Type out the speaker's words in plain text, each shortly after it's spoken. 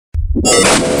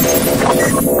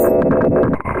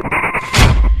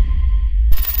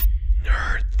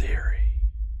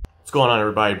What's going on,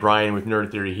 everybody? Brian with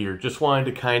Nerd Theory here. Just wanted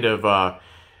to kind of,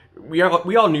 we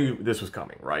all knew this was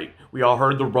coming, right? We all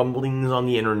heard the rumblings on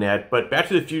the internet, but Back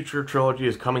to the Future Trilogy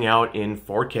is coming out in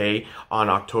 4K on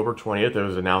October 20th. It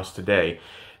was announced today.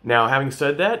 Now, having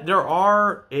said that, there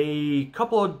are a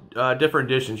couple of different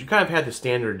editions. You kind of had the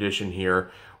standard edition here,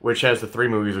 which has the 3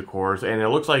 movies, of course, and it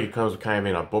looks like it comes kind of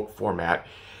in a book format.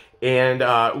 And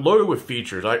loaded with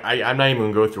features. I'm not even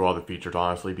going to go through all the features,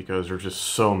 honestly, because there's just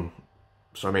so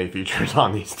many features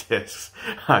on these discs,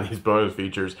 on these bonus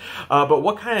features. But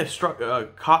what kind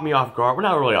of caught me off guard, well,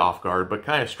 not really off guard, but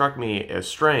kind of struck me as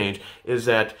strange, is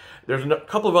that there's a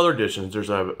couple of other editions. There's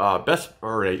a Best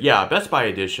Buy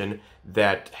edition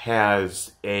that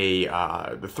has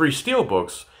the 3 steel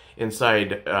books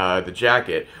inside the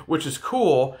jacket, which is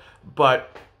cool,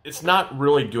 but it's not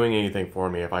really doing anything for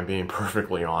me, if I'm being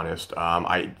perfectly honest.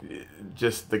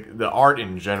 The art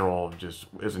in general just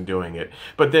isn't doing it.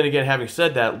 But then again, having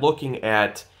said that, looking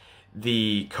at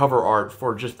the cover art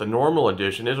for just the normal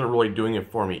edition isn't really doing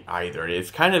it for me either.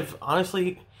 It's kind of,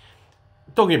 honestly,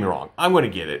 don't get me wrong, I'm going to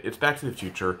get it. It's Back to the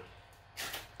Future.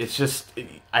 It's just,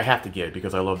 I have to get it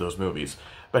because I love those movies.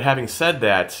 But having said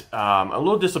that, I'm a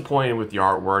little disappointed with the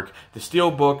artwork. The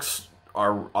steel books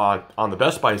are on the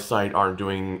Best Buy site aren't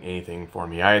doing anything for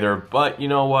me either, but you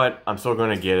know what, I'm still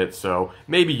going to get it, so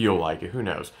maybe you'll like it, who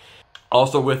knows.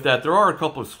 Also with that, there are a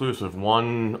couple exclusive,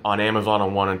 one on Amazon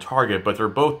and one on Target, but they're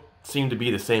both seem to be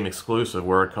the same exclusive,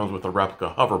 where it comes with a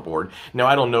replica hoverboard. Now,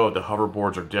 I don't know if the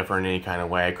hoverboards are different in any kind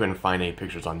of way. I couldn't find any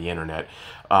pictures on the internet,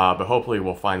 but hopefully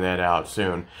we'll find that out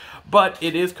soon. But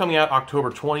it is coming out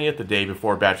October 20th, the day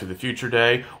before Back to the Future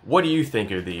Day. What do you think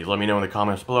of these? Let me know in the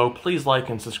comments below. Please like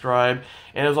and subscribe.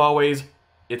 And as always,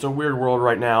 it's a weird world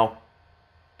right now.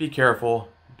 Be careful,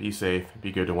 be safe,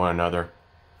 be good to one another.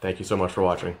 Thank you so much for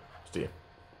watching. See ya.